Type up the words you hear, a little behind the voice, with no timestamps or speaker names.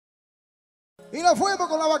Y nos fuimos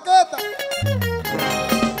con la baqueta.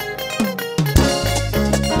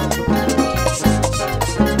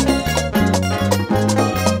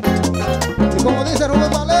 Y como dice Rubén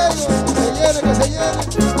Valerio, que se llene, que se llene.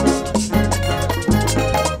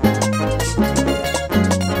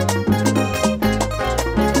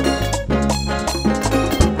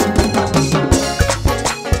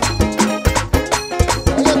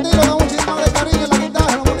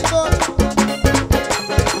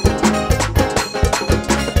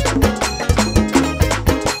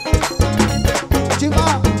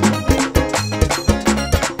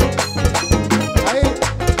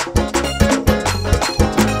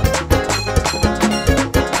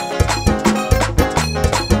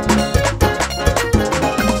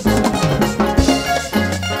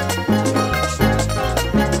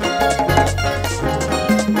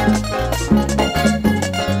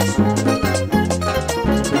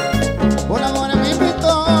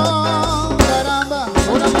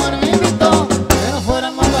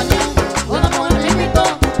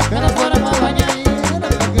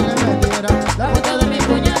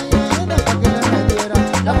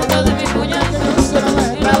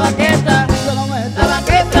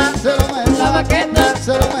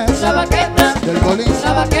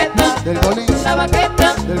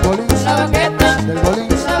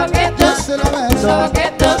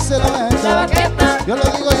 Yo lo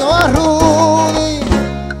digo yo a Rudy,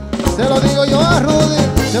 se lo digo yo a Rudy,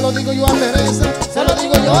 se lo digo yo a Teresa, se lo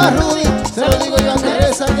digo yo a Rudy, se lo digo yo a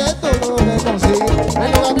Teresa, que todo lo que consigue,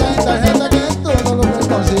 él le va a pedir tarjeta, que todo lo que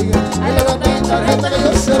consigue, él le va a pedir tarjeta, que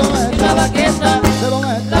yo se lo meto, la baqueta, se lo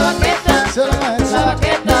meto, la baqueta, se lo meto, la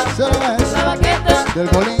baqueta, se lo meto, la baqueta, del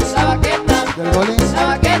golín, la baqueta, del golín, la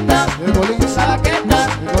baqueta, del golín, la baqueta,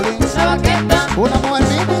 del golín, la baqueta. una mujer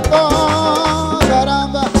me invitó,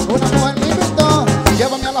 caramba, una mujer me invitó,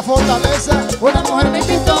 llévame a la fortaleza, una mujer me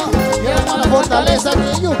invitó, llévame a la fortaleza,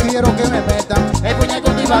 que yo quiero que me metan, el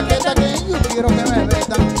muñeco y baqueta, que yo quiero que me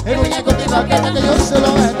metan, el muñeco y baqueta, que yo se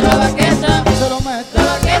lo meto, La baqueta, se lo meto, la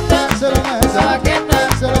baqueta, se lo meto, la baqueta,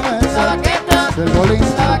 se lo meto, la baqueta, del golín,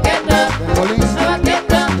 la baqueta, del golín, la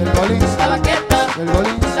baqueta, del golín, la baqueta, del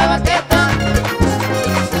golín, la baqueta.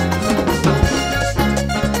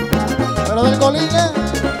 pero del golín,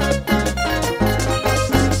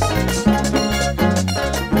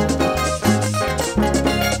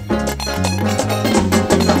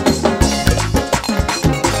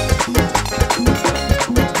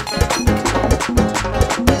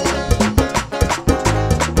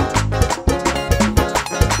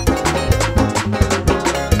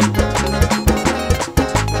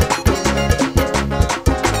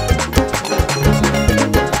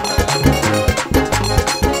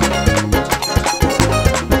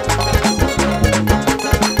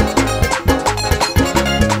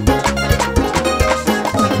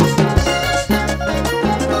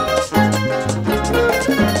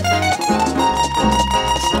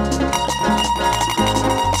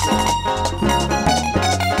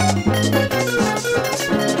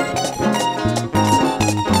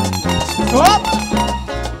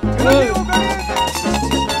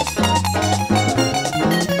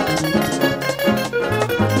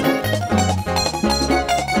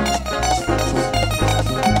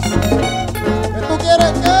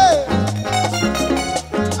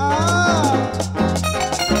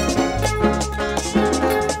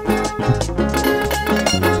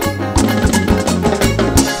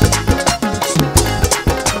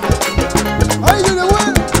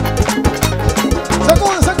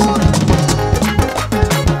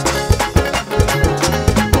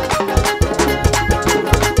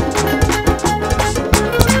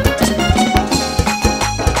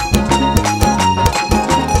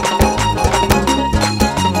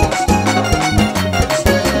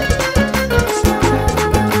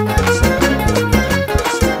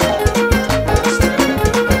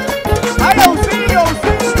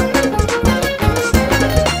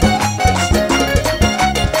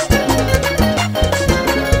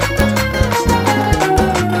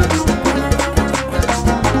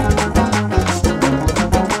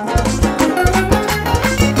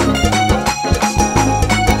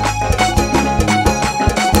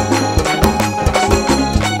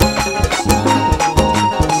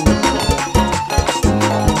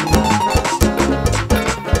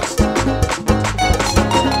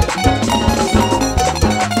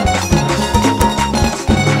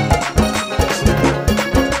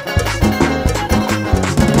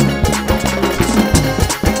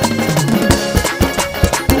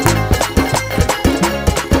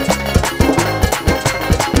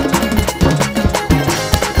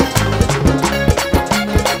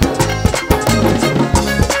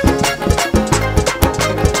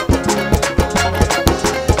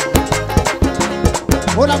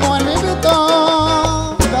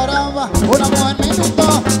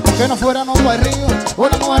 que no fuéramos para el río.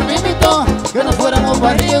 Una mujer me invitó, que no fuéramos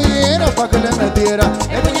para el río. Y era pa' que le metiera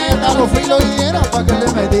el puñeta a los filos. Y era pa' que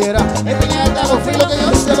le metiera el puñeta a los filos. Que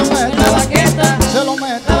yo se lo meto, La baqueta, se lo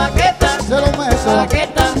meto, la baqueta, se lo meto, la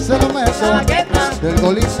baqueta, se lo meto. la baqueta, Del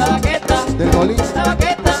golín, la baqueta, del golín, la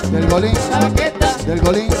baqueta, del golín, la baqueta, del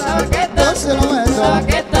golín. la baqueta, Yo se lo meto, la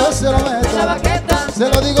baqueta, yo se lo la meto. baqueta. Se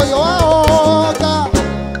lo digo yo a Oca,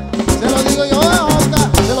 se lo digo yo a Oca,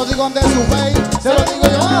 se lo digo donde su bey, se lo digo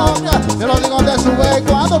yo a Oca, se lo digo donde su bey.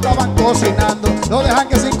 Cuando estaban cocinando, lo dejan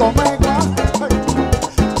que sin comer,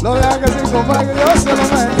 lo dejan que sin comer. Que yo se lo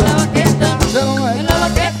meto, La baqueta, se lo meto, la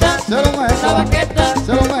baqueta, se lo la meto, baqueta,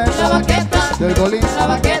 se lo meto. la baqueta, Del golín, la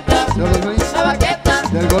baqueta, del golín, la baqueta,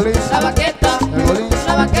 del golín, la baqueta, del golín.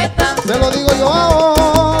 la baqueta. Se lo digo yo a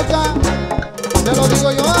Oca, se lo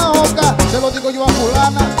digo yo a Oca, se lo digo yo a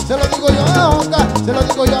fulana, se lo digo yo a Oca, se lo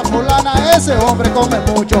digo yo a fulana. Ese hombre come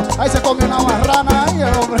mucho, ahí se come una marrana, ay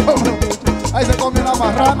el hombre come mucho, ahí se come una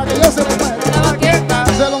marrana. Que yo se lo meto, La baqueta,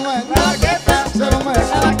 se lo meto, la baqueta, se lo la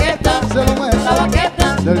meto, baqueta, se lo la meto.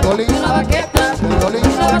 baqueta, Del golín, la baqueta, del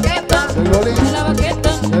golín, la baqueta, del golín, la baqueta,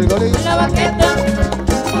 del golín. la baqueta.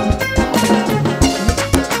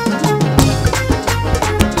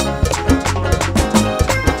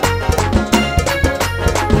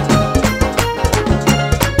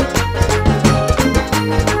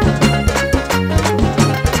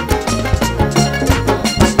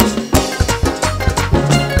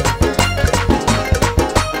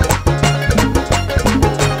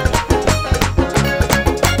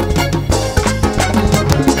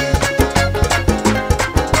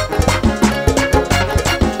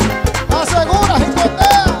 Asegura,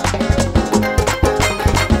 jicotea.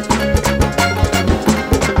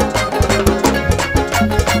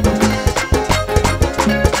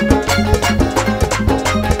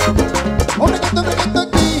 Un brinquito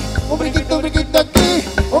aquí, un brinquito aquí,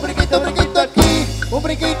 un brinquito aquí, un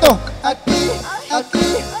brinquito aquí,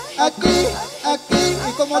 aquí, aquí, aquí.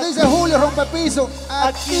 Y como dice Julio, rompe piso,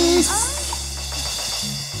 aquí.